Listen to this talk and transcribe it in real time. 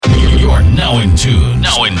Now in tune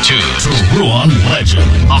to Ruan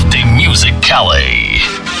Legend of the Music Calais.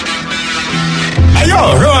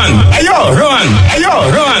 Ayo, run! Ayo, run!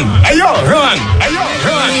 Ayo, run! Ayo, run! Ayo,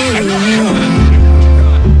 run!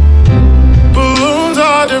 Balloons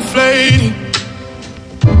are deflating.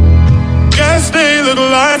 Guess they look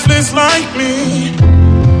lifeless like me.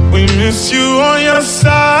 We miss you on your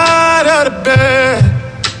side of the bed.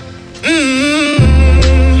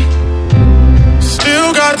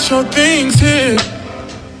 Still got your things here.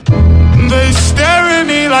 They stare at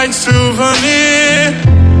me like souvenir.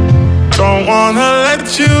 Don't wanna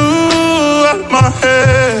let you out my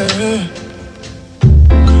head.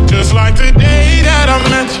 Just like the day that I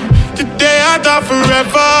met you, the day I thought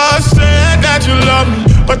forever. Said that you love me,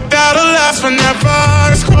 but that'll last forever.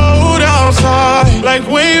 It's cold outside, like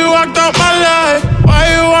when you walked out my life. Why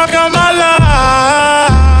you walk out my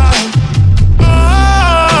life?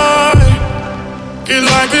 I get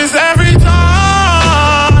like this every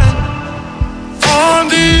time. On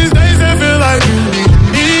these days I feel like you and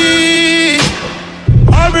me.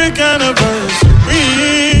 Heartbreak anniversary.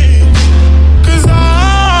 Cause I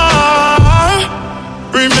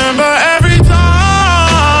remember every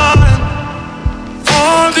time.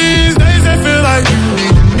 On these days I feel like you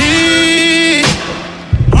and me.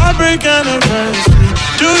 Heartbreak anniversary.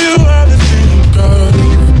 Do you ever think of me?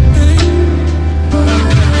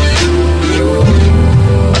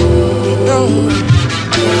 No.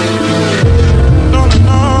 No, no,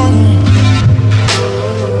 no.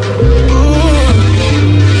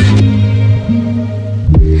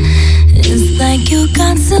 It's like you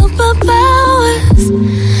got superpowers.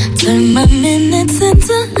 Turn my minutes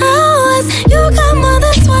into hours. You got more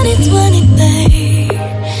than 20/20, babe.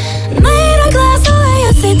 Made a glass the way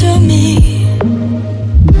you see through me.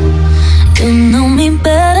 You know me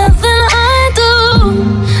better than I do.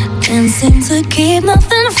 Can't seem to keep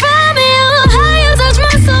nothing from you. How you touch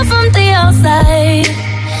my soul from the outside.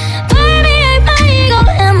 Permeate my ego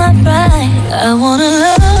and my pride. I wanna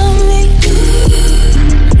love me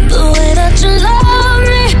the way that you love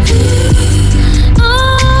me.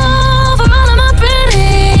 Oh, for all of my pretty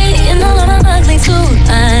and all of my ugly too.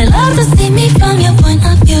 I love to see me from your point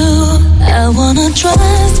of view. I wanna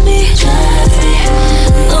trust me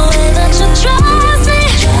the way that you trust me.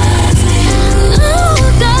 Oh,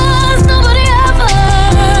 'cause nobody ever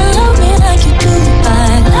loved me like you do. I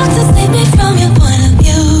love to see me from your point of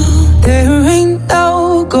view. There ain't no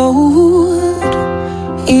gold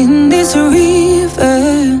in this river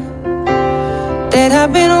that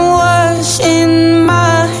I've been washing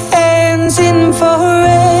my hands in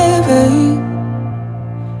forever.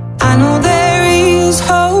 I know there is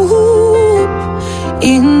hope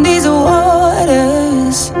in these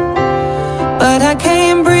waters, but I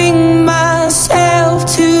can't bring myself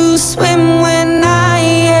to swim when I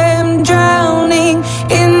am drowning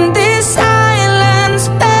in this silence,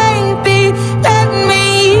 baby. Let me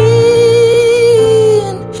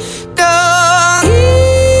in. Go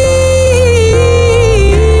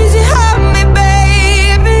easy on me,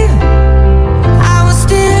 baby. I was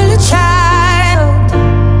still a child,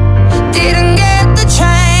 didn't get the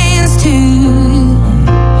chance to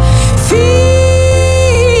feel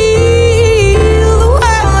the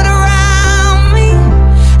world around me.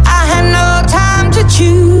 I had no time to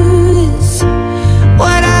choose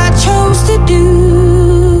what I chose to do.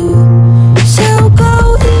 So go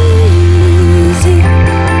easy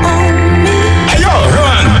on me. Ayo,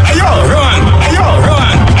 run! Ayo, run! Ayo,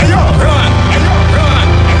 run! Ayo, run! Ayo, run!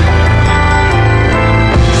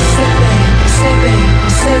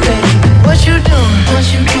 Say baby, what you doing?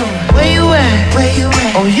 Where you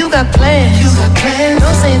at? Oh, you got plans.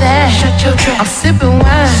 Don't say that. Shut your trap. I'm sipping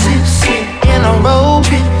wine. Sip. In a robe.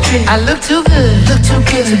 I look too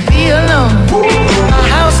good to be alone. My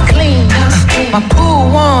house clean. My pool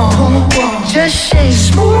warm. Just shake.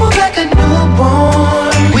 Smooth like a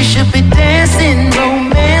newborn. We should be dancing,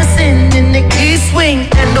 romancing in the east wing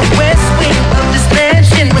and the west wing of this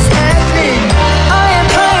mansion. What's happening? I am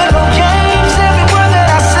playing no games. Every word that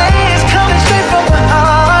I say is coming straight from my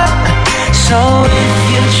heart. So if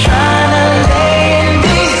you're trying to lay in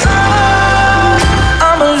these arms,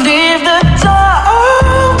 I'ma leave the door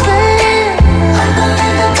open.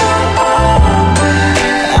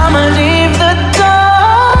 I'ma leave the door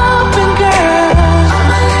open, girl.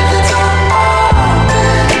 I'ma leave the door open.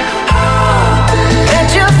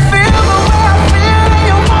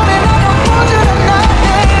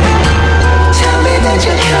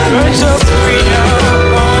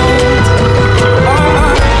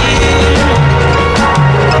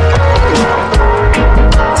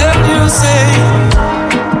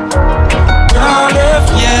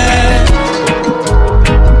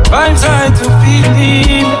 find time to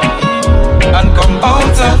feed and come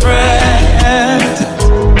out of breath.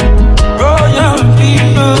 Royal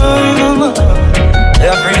people,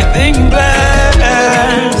 everything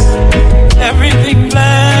blessed, everything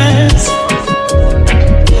blessed,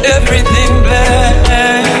 everything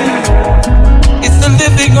blessed. It's the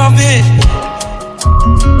living of it,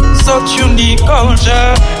 such unique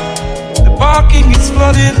culture. The parking is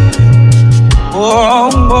flooded.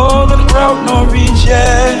 Oh, the crowd no reach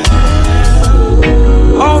yet.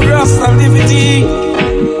 All Rasta liberty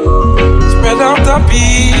spread out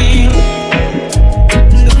appeal.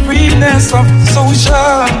 The freeness of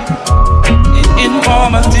social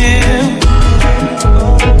informative.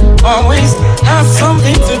 Always have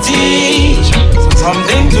something to teach,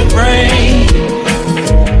 something to bring.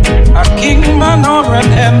 A king, man, or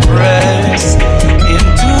an empress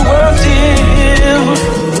into world deal.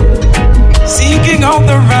 Seeking out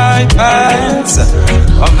the right paths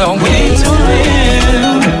of the way to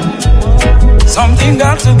live. Something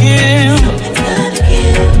got to give.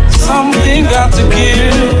 Something got to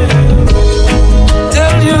give.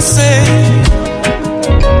 Tell you, say,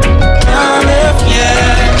 I'm left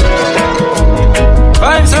yet.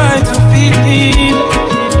 Find time to feed me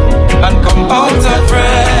and come out of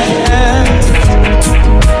breath.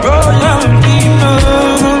 Royal people,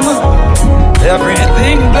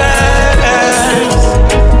 everything blessed,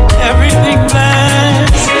 everything blessed.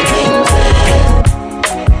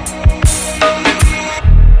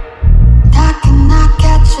 Knock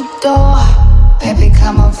at your door, baby,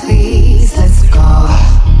 come on, please, let's go.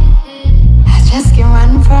 I just can't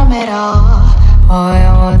run from it all, boy,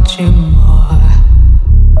 I want you more.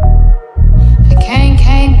 I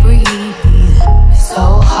can't breathe, it's so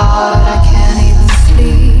hard, I can't even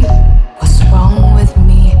sleep. What's wrong with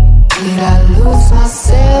me? Did I lose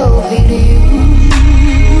myself in you?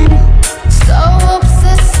 So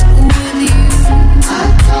obsessed with you, I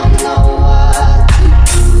don't know what to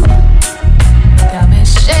do. Got me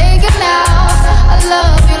shaking now. I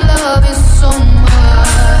love you so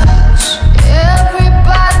much.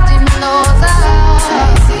 Everybody knows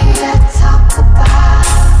crazy to talk about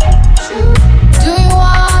you. Do you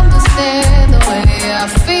understand the way I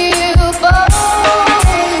feel for you?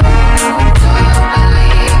 Do you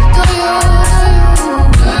believe? Do you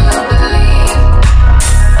believe?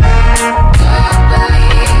 Do you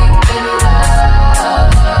believe in love?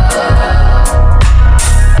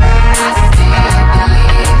 I still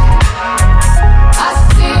believe. I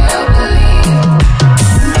still believe.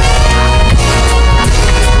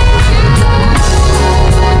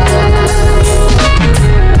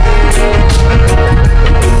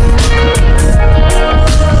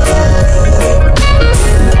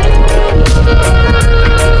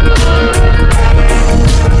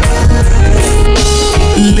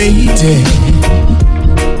 Lady,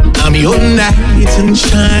 I'm your knight in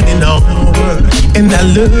shining armor, and I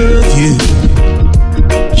love you.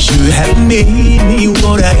 You have made me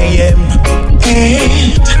what I am,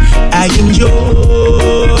 and I am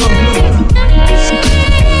yours.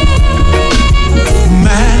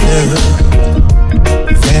 My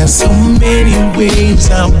love, there's so many ways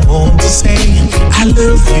I want to say I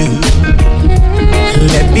love you.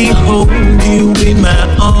 Let me hold you in my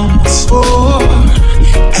arms forevermore.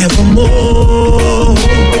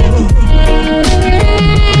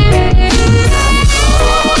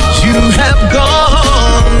 You have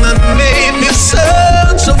gone and made me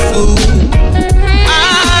such a fool.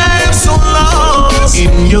 I'm so lost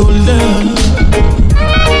in your love.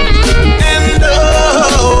 And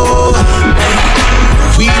oh,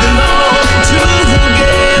 we belong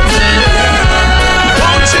together.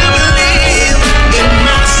 Won't you believe in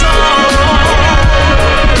my song?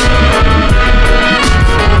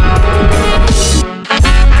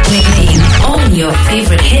 Playing all your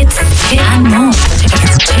favorite hits and more.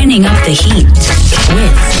 Turning up the heat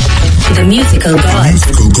with the musical gods.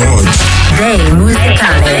 Ray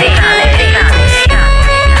Musicale.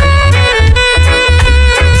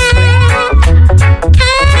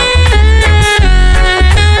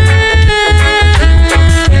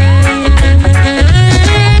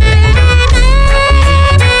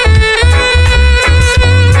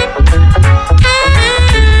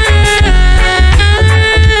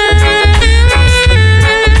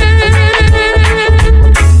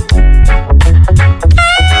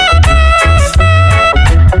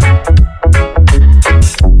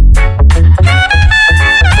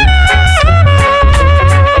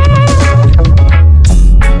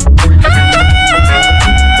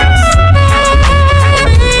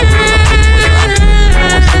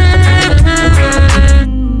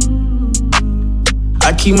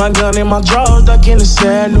 my gun in my drawers, duck in the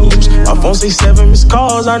sad news. My phone say 7 missed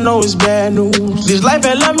calls, I know it's bad news. This life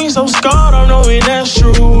had left me so scarred, I'm knowing that's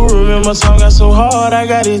true. Remember time got so hard, I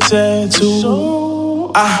got it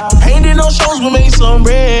tattooed. I ain't did no shows, but made some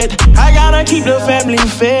bread. I gotta keep the family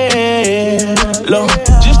fed. Look,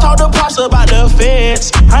 just talk to Pops about the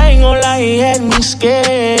feds. I ain't gon' lie, he had me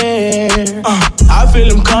scared. I feel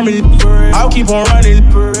him coming, I'll keep on running.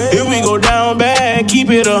 If we go down bad, keep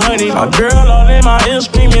it 100. My girl all in my ear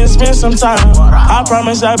screaming, spend some time. I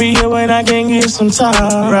promise I'll be here when I can get some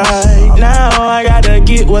time. Right now, I gotta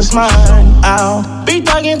get what's mine. I'll be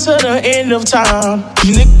thugging to the end of time.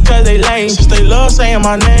 These niggas cause they lame, since they love saying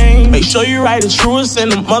my name. Make sure you write the truest in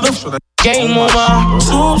the motherfucker. Game on my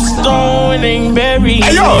tombstone ain't buried.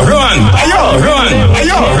 Ayo, run! Ayo, run!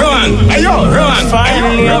 Ayo, run! Ayo, run!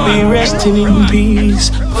 Finally, I'll be resting in peace.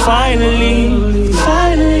 Finally,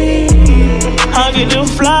 I'll get to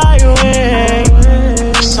fly away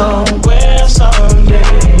somewhere, someday.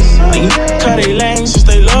 They cut they lane since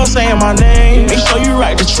they love saying my name. Make sure you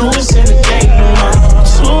write the truest in the game on my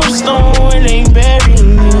tombstone ain't buried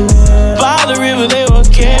me. By the river, they will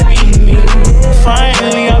carry me.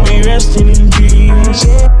 Finally, I'll be resting in peace.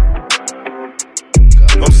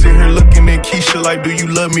 I'm sitting here looking at Keisha like, do you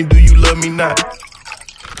love me, do you love me not?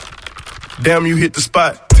 Damn, you hit the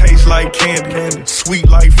spot. Taste like candy, sweet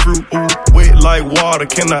like fruit, ooh, wet like water.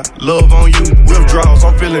 Can I love on you? Withdrawals,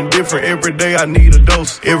 I'm feeling different. Every day I need a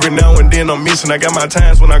dose. Every now and then I'm missing. I got my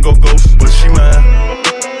times when I go ghost. But she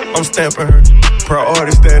mine, I'm stamping her.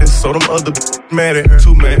 Priority status, so them other mad at her.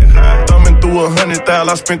 Too mad. Thumbing through 100,000,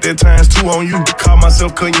 I spent that times 2 on you. Caught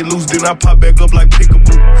myself cutting you loose, then I pop back up like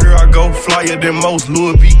Pickaboo. Here I go, flyer than most,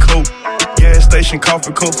 Louis V. Coke. Gas station,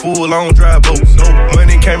 coffee cup full, I don't drive boats. No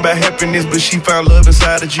money came by happiness, but she found love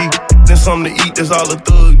inside a G. Then something to eat, that's all a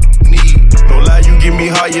thug need. No lie, you get me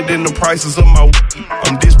higher than the prices of my weed.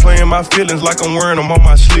 I'm displaying my feelings like I'm wearing them on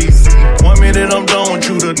my sleeves. 1 minute I'm done with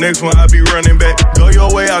you, the next one I be running back. Go your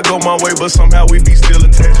way, I go my way, but somehow we be still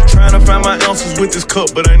attached. Trying to find my ounces with this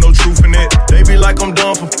cup, but ain't no truth in that. They be like I'm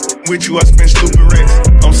done for with you, I spend stupid racks.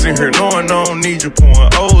 I'm sitting here knowing I don't need you, pouring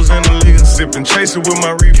O's in the liquor, sipping, chasing with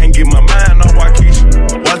my reef. Can't get my mind on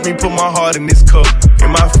Waukesha. Watch me put my heart in this cup.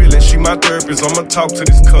 In my feelings, she my therapist, I'ma talk to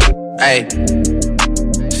this cup. Hey,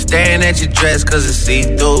 staring at your dress cause it's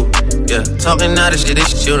see-through. Yeah, talking all the shit that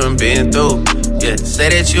you done been through. Yeah, say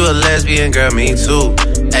that you a lesbian, girl, me too.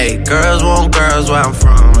 Hey, girls want girls where I'm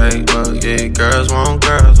from. Hey, well, yeah, girls want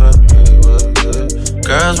girls where, yeah, well, yeah.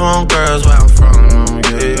 Girls want girls where I'm from.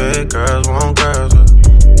 Yeah, yeah, girls want girls where,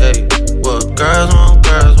 hey, well, girls want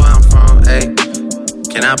girls where I'm from. Hey,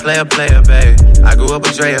 can I play a player, babe? I grew up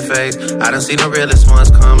with Dre and Faze. I done seen the realest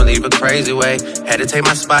ones come and leave a crazy way. Had to take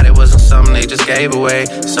my spot, it wasn't something they just gave away.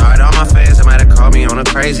 Sorry to all my fans, they might have called me on a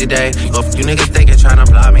crazy day. But you niggas thinking tryna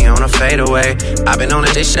block me on a fadeaway. I been on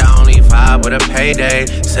this shit, I only vibe with a payday.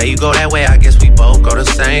 Say you go that way, I guess we both go the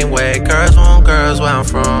same way. Girls want girls where I'm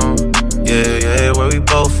from. Yeah, yeah, where we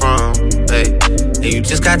both from. Hey, and you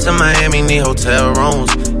just got to Miami, need hotel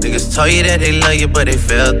rooms. Niggas told you that they love you, but they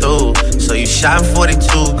fell through. So you shot 42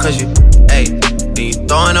 cause you, hey, then you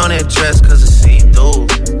throwing on that dress cause it's see-through.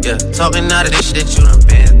 Yeah, talking out of this shit that you done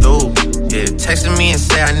been through. Yeah, texting me and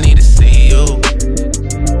say I need to see you.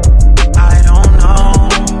 I don't know.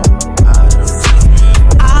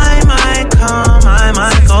 I might come, I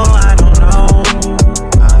might go, I don't know.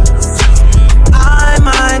 I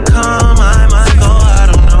might come, I might go, I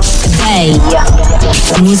don't know. Day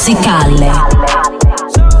musicale.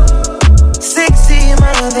 Sexy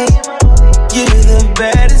mother, you're the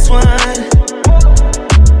baddest one.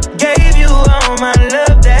 Gave you all my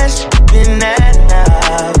love, that's been that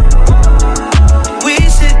enough. We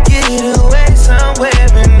should get away somewhere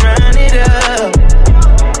and run it up.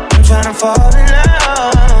 I'm tryna fall in love.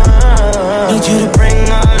 Need you to bring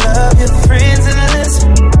all of your friends and let's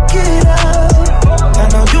get up. I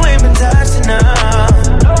know you ain't been touched enough.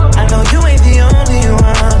 I know you ain't the only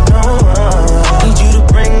one. No. Need you to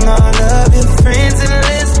bring all of your friends and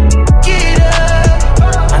let's get up.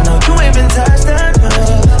 I know you ain't been touched enough.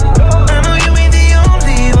 I know you ain't the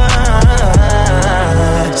only one.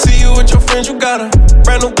 See you with your friends, you got her.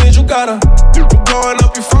 Brand new bitch, you got her. You blowing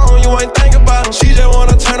up your phone, you ain't think about her. She just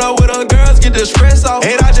wanna turn up with her girls, get the stress off.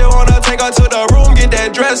 And I just wanna take her to the room, get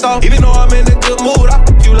that dress off. Even though I'm in a good mood, I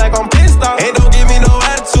f you like I'm pissed off. And don't give me no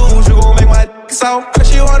attitude, you gon' make my d*** soft. Cause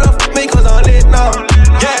she wanna f me cause I'm lit now.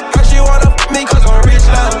 Yeah, cause she wanna f me cause I'm rich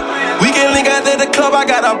now. We can link after the club, I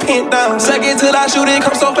got her pinned down. Second till I shoot it,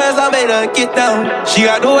 come so fast, I made her get down. She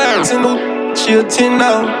got the words in the, she a 10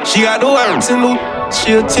 now. She got the words in the,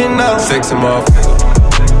 she a 10 now. Sexy motherfucker.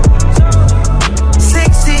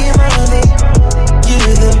 Sexy mother,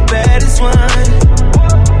 you're the one.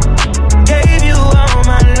 Gave you all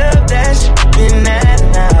my love, that's been that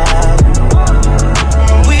now.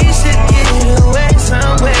 We should get away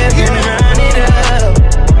somewhere and run it up.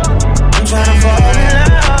 I'm trying to fall in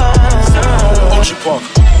love. Ocean Park.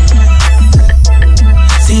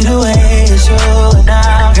 See the way you're showing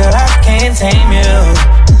now, girl, I can't tame you.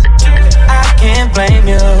 I can't blame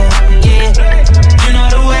you, yeah. You know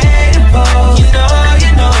the way to pose, you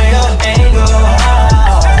know your angle.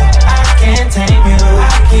 I can't tame you, I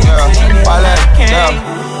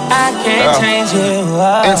can't change you.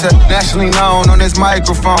 Internationally known on this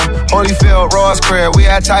microphone. Holyfield, Ross Craig, we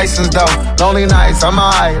at Tyson's though. Lonely nights, I'm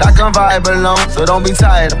alright, I can vibe alone. So don't be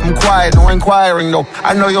tired, I'm quiet, no inquiring though.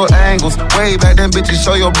 I know your angles, way back then bitches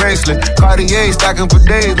show your bracelet. Cartier stacking for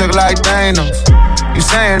days, look like Thanos. You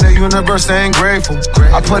saying the universe ain't grateful.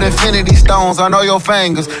 I put infinity stones on all your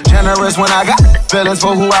fingers. Generous when I got feelings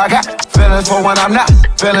for who I got. Feelings for when I'm not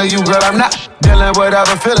feeling you, girl, I'm not dealing with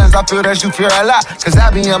other feelings. I feel that you fear a lot. Cause I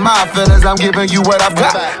be in my feelings, I'm giving you what I've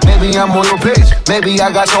got. Maybe I'm on your page, maybe I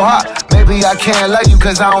got your heart. Maybe I can't love you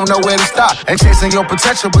cause I don't know where to stop. And chasing your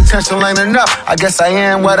potential ain't enough. I guess I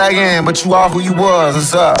am what I am, but you are who you was,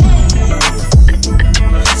 what's up?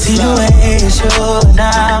 See the way you're showing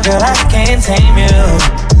now, girl, I can't tame you.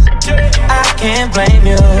 I can't blame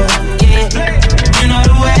you, yeah. You know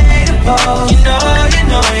the way to pose, you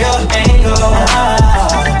know your angle.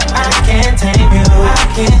 I can't tame you, I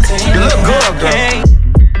can't tame you. You look good, girl.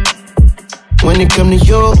 When it come to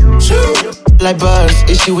you, like buzz,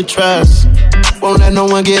 issue with trust. Won't let no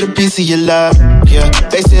one get a piece of your love, yeah.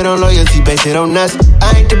 Base it on loyalty, base it on us.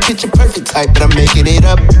 I ain't the picture perfect type, but I'm making it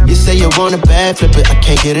up. You say you want a bad flip it, I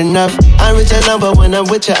can't get enough. I reach a number when I'm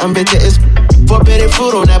with you, I'm bitter. It's forbidden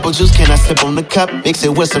fruit on apple juice, can I sip on the cup? Mix it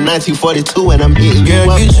with some 1942 and I'm hitting you up.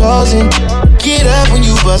 Girl, you chosen, get up when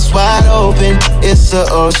you bust wide open. It's the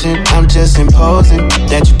ocean, I'm just imposing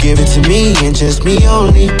that you give it to me and just me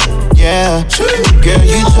only. Yeah, girl,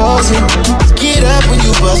 you chosen. Get up when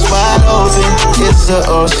you bust wide open. It's the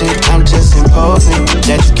ocean, I'm just imposing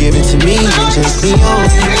that you give it to me and just me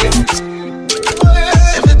only.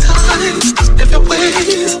 Every time, every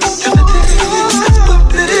ways, every day.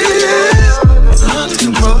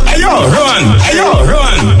 Ayo, run! Ayo,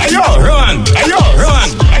 run! Ayo, run! Ayo, run!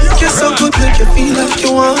 You're so good, make you feel like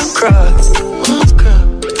you wanna cry.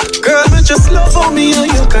 Girl, you just love on me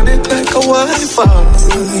and you connect like a Wi-Fi.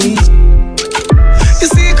 Your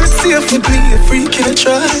secret safe with me, a freak in a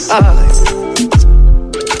try.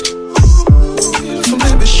 So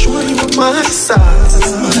maybe sure you on my side.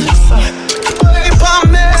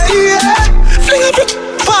 Palm me, yeah. Fling up your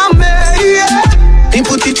palm me, yeah. They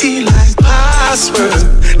put it in like password.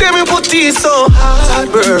 Then we put it so hard,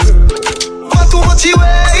 bro. But too much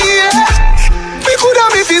away, yeah. We could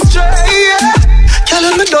have if it's straight, yeah. Girl,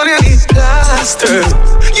 I'm done, you need plaster.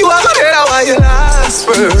 You are the head, why you last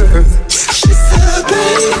for. She said,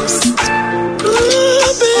 babes,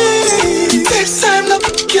 ooh, babe. Next time, look,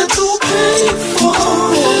 you're too painful.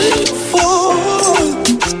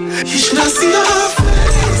 You should have seen her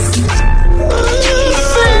face.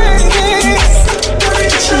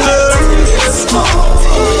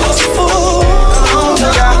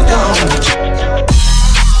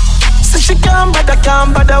 So she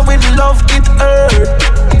can't bother with love, it hurt.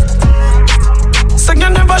 So you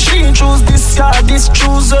never she choose this guy, this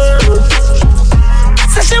chooser.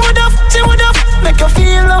 So she would have make you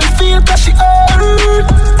feel cause she hurt.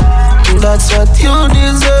 That's what you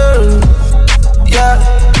deserve, yeah.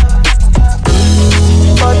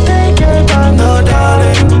 But take your time, no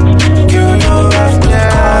darling. You know have to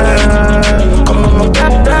call it. Come on,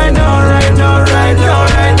 right now,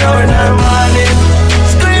 when I'm on it.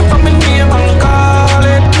 Scream for me name and call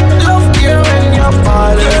it. Love you when you're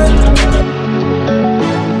falling.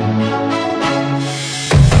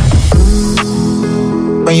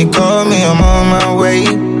 When you call me, I'm on my way.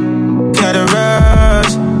 Gotta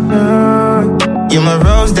rush. You're my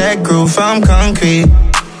rose that grew from concrete.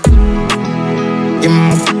 You're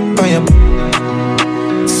my fire.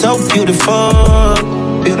 So beautiful,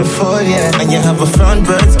 beautiful, yeah. And you have a front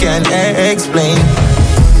words can't explain.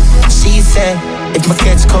 She said, if my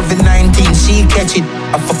catch COVID-19, she catch it.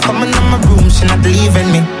 I for coming in my room, she not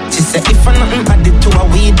leaving me. She said, if I nothing added to her,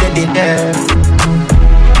 we did it, yeah.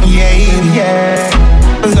 Yeah, yeah.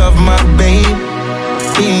 Love my babe,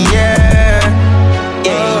 yeah.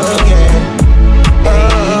 Yeah, yeah,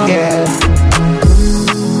 yeah.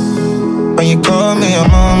 When you call me,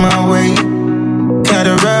 I'm on my way.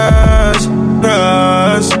 Gotta rush.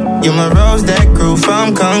 You're my rose that grew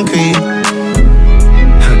from concrete.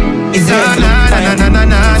 Is that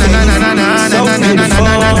so beautiful?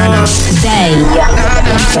 Day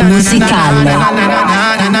musicale.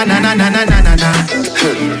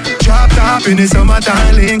 Drop top in the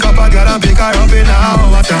summertime, link up, I gotta pick her up in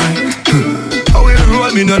our time. How we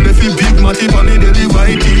roll me not left big matty on me, the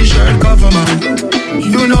white t-shirt cover man.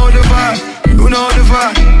 You know the vibe, you know the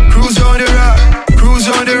vibe. Cruise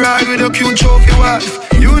on the ride with a cute trophy wife.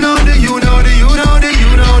 You know the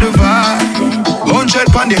vibe.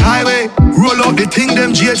 100 on the highway, roll up the thing,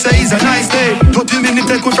 them G say it's a nice day. 30 minutes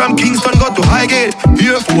take we from Kingston, got to Highgate.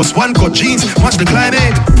 Air Force One cut jeans, watch the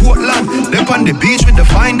climate. Portland, dip on the beach with the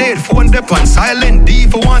fine date. Phone dip on silent, D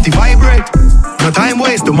for want to vibrate. No time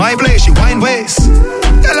waste to my place, she wine waste.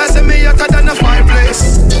 Tell her say me hotter than a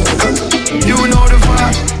fireplace. You know the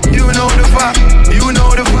vibe, you know the vibe, you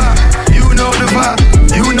know the vibe, you know the vibe,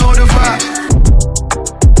 you know the vibe.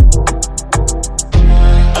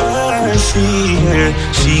 I see her,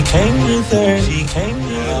 she came with her,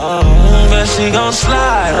 but she gon'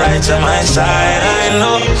 slide right to my side. I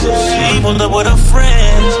know she pulled up with her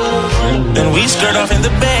friends, then we skirt off in the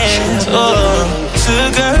bed.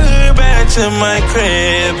 Took her back to my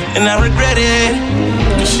crib, and I regret it.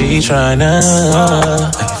 She tryna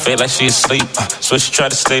feel like she asleep, so she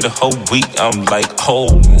tried to stay the whole week. I'm like,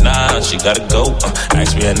 oh nah, she gotta go.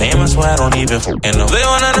 Ask me her name, I swear I don't even fucking know. They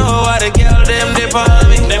wanna know why the girl them dip on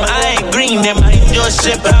me. Them I ain't green, them I ain't just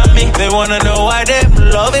shit on me. They wanna know why them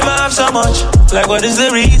love him off so much. Like what is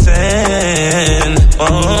the reason?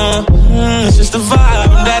 It's just the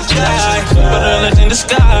vibe that you like. Put her legs in the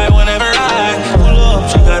sky whenever I pull up.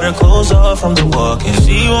 She got her clothes off from the walk, and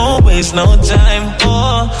she won't waste no time.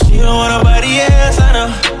 She don't want nobody else, I know,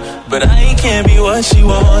 but I can't be what she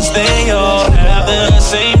wants. They all have the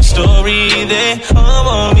same story. They all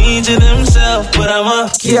want me to themselves, but I'm a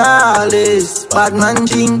careless, bad man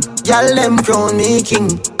thing. Y'all them crown me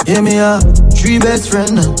king. Yeah, me a 3 best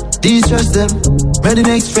friend. Distress them, where the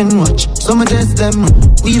next friend watch. Some test them.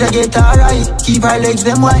 We da get alright, keep our legs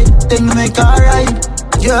them wide, then we make alright.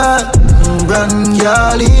 Yeah, run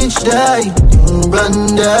y'all each day,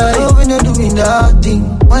 run day. Oh, when you doing that thing,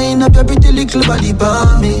 wind up your pretty little body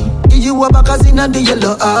by me. Give you a back as in the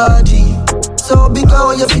yellow RG. So big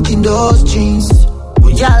how you fit in those jeans.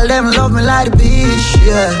 Y'all them love me like the beach,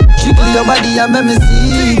 yeah. Triple your body and make me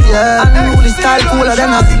see, yeah. Unruly style cooler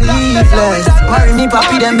than a sleeveless. Marry me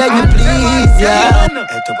papi, then beg me please, yeah.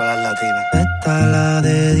 Esto para las latinas. Esta la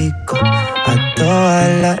dedico a todas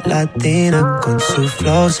las latinas. Con su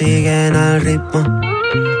flow siguen al ritmo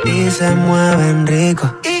y se mueven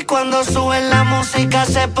rico. Y cuando suben la música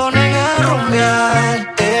se ponen a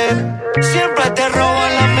rumbear, Siempre te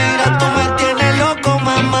roban la mira, tú me tienes loco,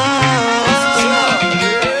 mamá.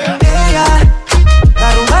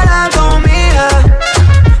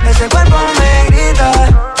 Ese cuerpo me grita,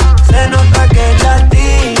 se nota que es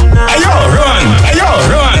latina. Ayo, run, ayo,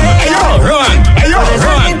 run, ayo, run, ayo,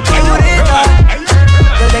 run.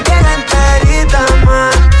 Desde que eres enterita,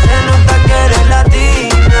 man, se nota que eres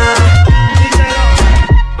latina.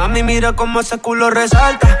 Mami, mira cómo ese culo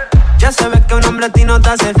resalta. Ya sabes que un hombre a ti no te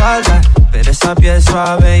hace falta, pero esa piel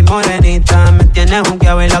suave y morenita me tienes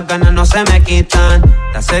junqueado y las ganas no se me quitan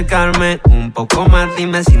de acercarme un poco más.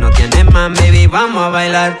 Dime si no tienes más, baby, vamos a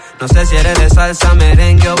bailar. No sé si eres de salsa,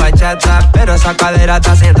 merengue o bachata, pero esa cadera te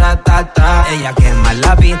hace ratata. Ella quema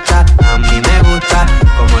la pista, a mí me gusta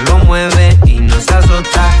cómo lo mueve y no se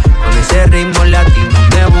asusta. Con ese ritmo latino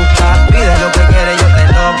me busca. Pide lo que quieres, yo te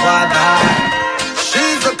lo voy a dar.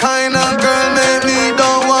 She's the kind of girl make me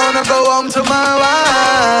don't wanna go home to my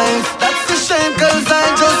wife. That's a shame cause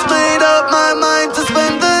I just made up my mind to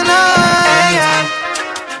spend the night. Ella,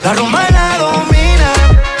 la rumba la domina,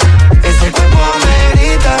 ese cuerpo me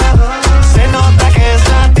grita, se nota que es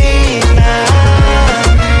latina.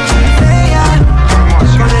 Ella,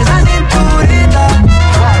 con esa cinturita,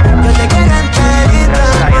 yo te quiero enterita,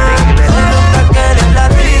 se nota que eres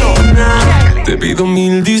latina. Te pido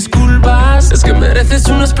 1000 disculpas, es que mereces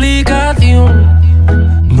una explicación.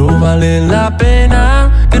 No vale la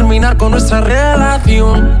pena terminar con nuestra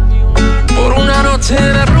relación por una noche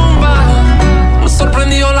de rumba. Nos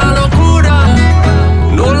sorprendió la locura.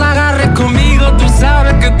 No la agarres conmigo, tú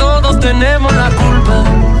sabes que todos tenemos la culpa.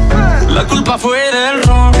 La culpa fue del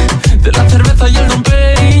ron, de la cerveza y el Dom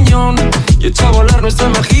Perignon, y echó a volar nuestra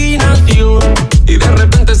imaginación y de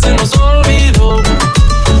repente se nos olvidó.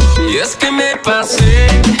 Y es que me pasé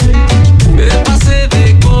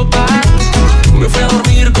de copas, me fui a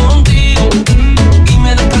dormir contigo y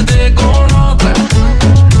me desperté con otra.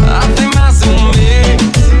 Hace más de un mes,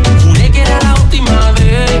 juré que era la última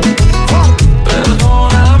vez.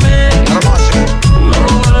 Perdóname, no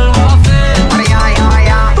lo vuelvo a hacer.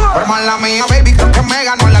 Por mala mía, baby, creo que me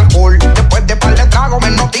ganó el alcohol. Después de par de tragos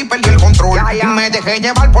dejé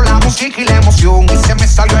llevar por la música y la emoción. Y se me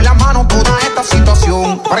salió en la mano toda esta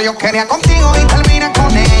situación. Pero yo quería contigo y terminé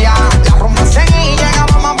con ella. La rumba seguí y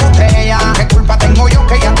llegaba más botella. ¿Qué culpa tengo yo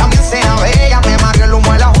que ella también sea bella? Me mareó el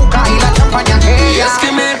humo de la juca y la champaña aquella. Y es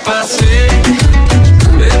que me pasé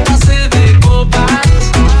de copas.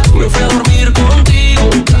 Me fui a dormir contigo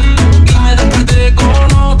y me desperté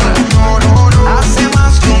con otra. No, hace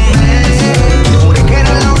más que un mes. Juré que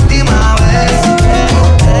era la última vez.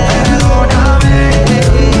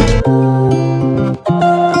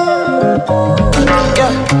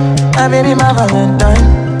 My baby, my Valentine.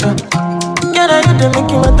 Can I you to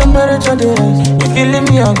make you a temperature rise? If you leave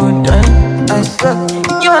me a good time, I swear.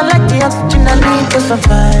 You are like the oxygen I need to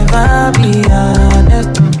survive. I'll be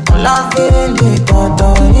honest. Loving the thought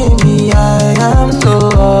of me, I am so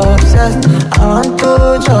obsessed. I want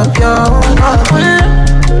to chop your heart.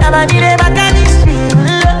 Never did it back and it's real.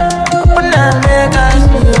 Open and make us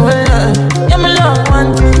feel. Yeah, my love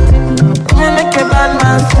one thing. Me make a bad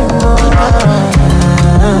man sing.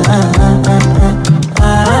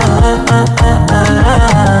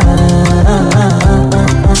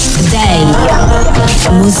 Day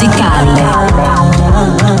musicale.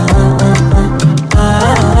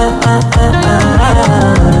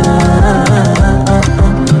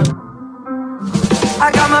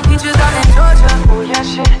 I got my peaches down in Georgia. Oh yeah,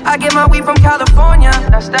 shit. I get my weed from California.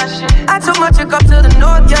 That's that shit. I took my chick up to the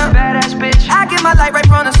north, yeah. Badass bitch. I get my light right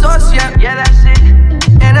from the source, yeah. Yeah, that's it.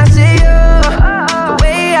 And I see you, the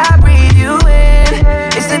way I breathe you in.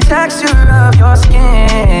 It's the texture of your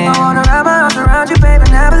skin. I wanna wrap my arms around you, baby,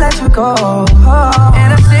 never let you go.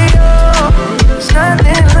 And I see you, it's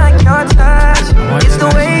nothing like your touch. It's the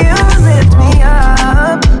way you lift me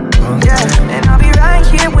up. Yeah, and I'll be right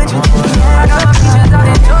here with you. I got my peaches out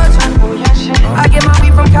in Georgia. I get my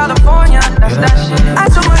weed from California. That's that shit. I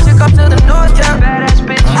took my chick up to the north, yeah. Badass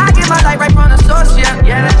bitch. I get my light right from the source, yeah.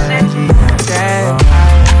 Yeah, that's it. Yeah,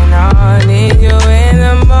 I need you in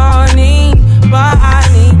the morning, but I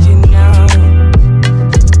need you now.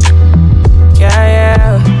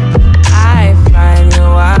 Yeah, I find you,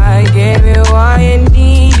 I give you all you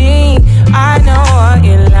need. I know what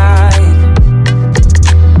you like.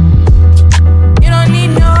 You don't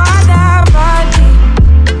need no other body.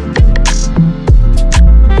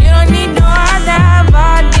 You don't need no other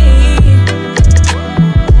body.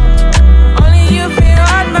 Only you feel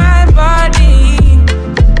on my body.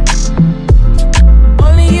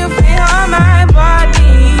 Only you feel on my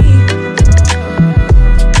body.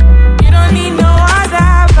 You don't need no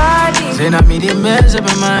other body. Say now me they mess up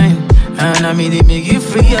your mind, and I me they make you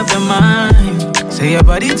free up your mind. Say your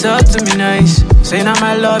body talk to me nice. Say now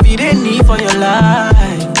my love you they need for your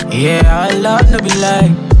life. Yeah, our love no be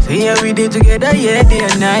lie. Say yeah we day together, yeah day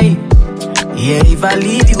and night. Yeah, if I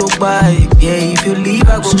leave you go by. Yeah, if you leave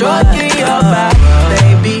I go stroking your body,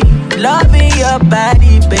 baby. Loving your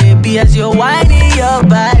body, baby. As you're whining your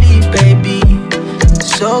body, baby.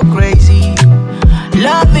 So crazy.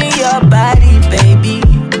 Loving your body, baby.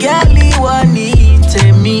 Girl, you want it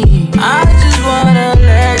to me. I just wanna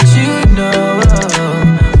let you know.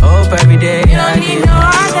 Hope every day You don't need no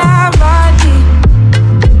other body.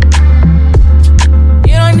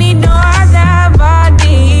 You don't need no other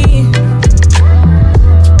body.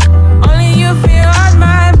 Only you feel on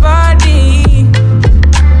my body.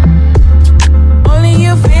 Only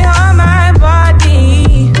you feel on my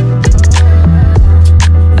body.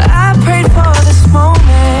 I prayed for this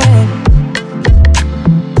moment.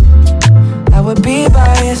 I would be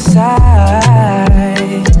by your side.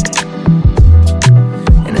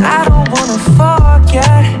 And I don't wanna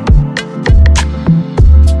forget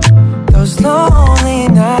those lonely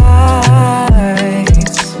nights.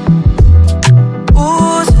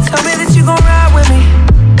 Ooh, so tell me that you gon' ride with me.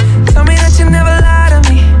 Tell me that you never lie to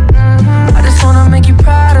me. I just wanna make you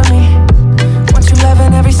proud of me. Want you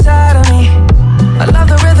loving every side of me. I love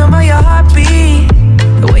the rhythm of your heartbeat.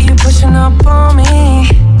 The way you pushing up on me.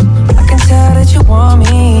 I can tell that you want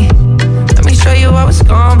me. Let me show you how it's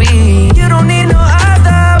gon' be. You don't need no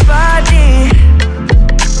other body.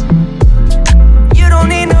 You don't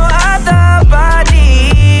need no other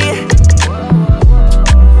body.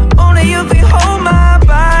 Only you can hold my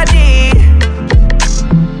body.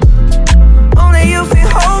 Only you can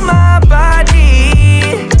hold my body.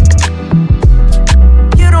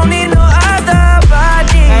 You don't need no other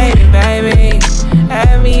body. Hey baby,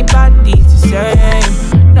 everybody's the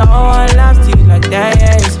same. No one loves you like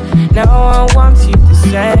this. No one wants you the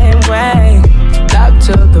same way. Black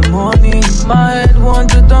till the morning. My head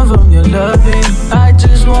wants to turn from your loving. I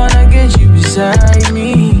just wanna get you beside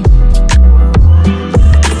me.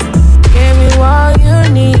 Give me all you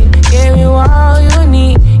need. Give me all you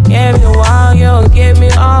need. Give me all you give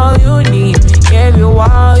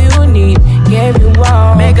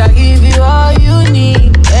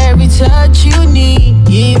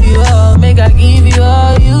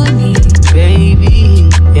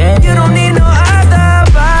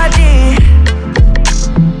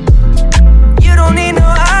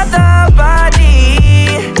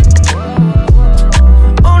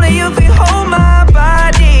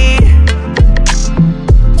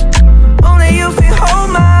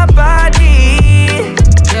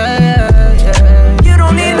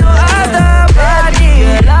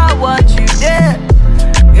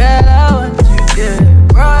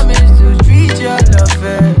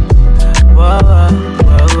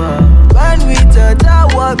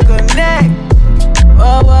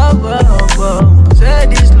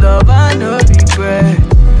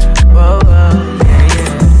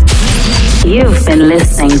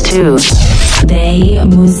to Day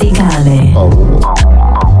Musicale.